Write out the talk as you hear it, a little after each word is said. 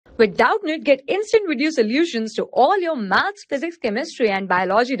With Doubtnut, get instant video solutions to all your maths, physics, chemistry, and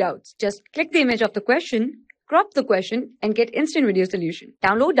biology doubts. Just click the image of the question, crop the question, and get instant video solution.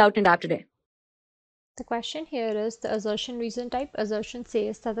 Download Doubtnut app today. The question here is the assertion reason type. Assertion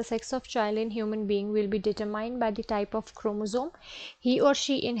says that the sex of child in human being will be determined by the type of chromosome he or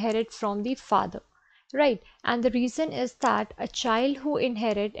she inherit from the father. Right, and the reason is that a child who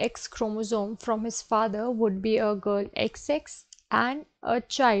inherit X chromosome from his father would be a girl XX, and a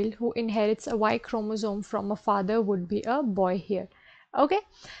child who inherits a Y chromosome from a father would be a boy here. Okay,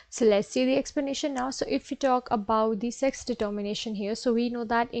 so let's see the explanation now. So if we talk about the sex determination here, so we know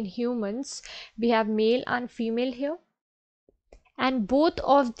that in humans we have male and female here, and both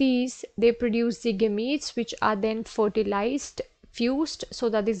of these, they produce the gametes which are then fertilized, fused, so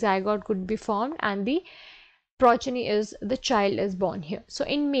that the zygote could be formed and the progeny is the child is born here. So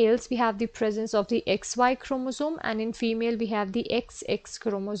in males we have the presence of the XY chromosome, and in female we have the XX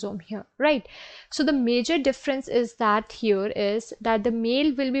chromosome here, right? So the major difference is that here is that the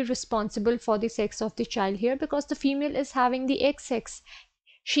male will be responsible for the sex of the child here, because the female is having the XX,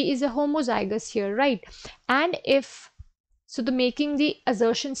 she is a homozygous here, right? And if so, the making the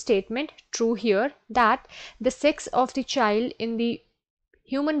assertion statement true here, that the sex of the child in the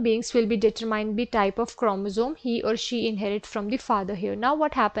human beings will be determined by type of chromosome he or she inherit from the father here. Now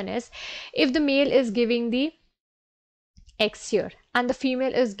what happen is, if the male is giving the X here and the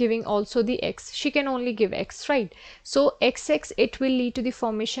female is giving also the X, she can only give X, right? So XX, it will lead to the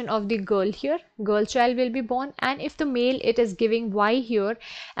formation of the girl here, girl child will be born. And if the male, it is giving Y here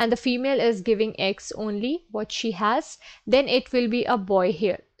and the female is giving X only, what she has, then it will be a boy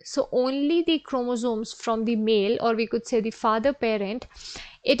here. So only the chromosomes from the male, or we could say the father parent,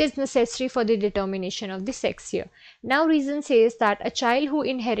 it is necessary for the determination of the sex here. Now reason says that a child who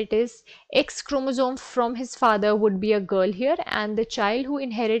inherits X chromosome from his father would be a girl here, and the child who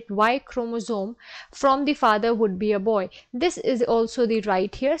inherit Y chromosome from the father would be a boy. This is also the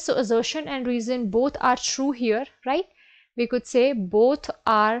right here. So assertion and reason both are true here, right? We could say both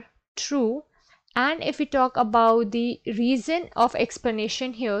are true. And if we talk about the reason of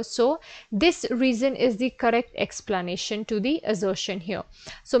explanation here, so this reason is the correct explanation to the assertion here.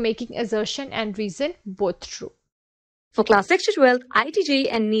 So making assertion and reason both true. For class 6 to 12, IIT JEE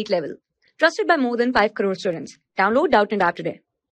and NEET level. Trusted by more than 5 crore students. Download Doubtnut app today.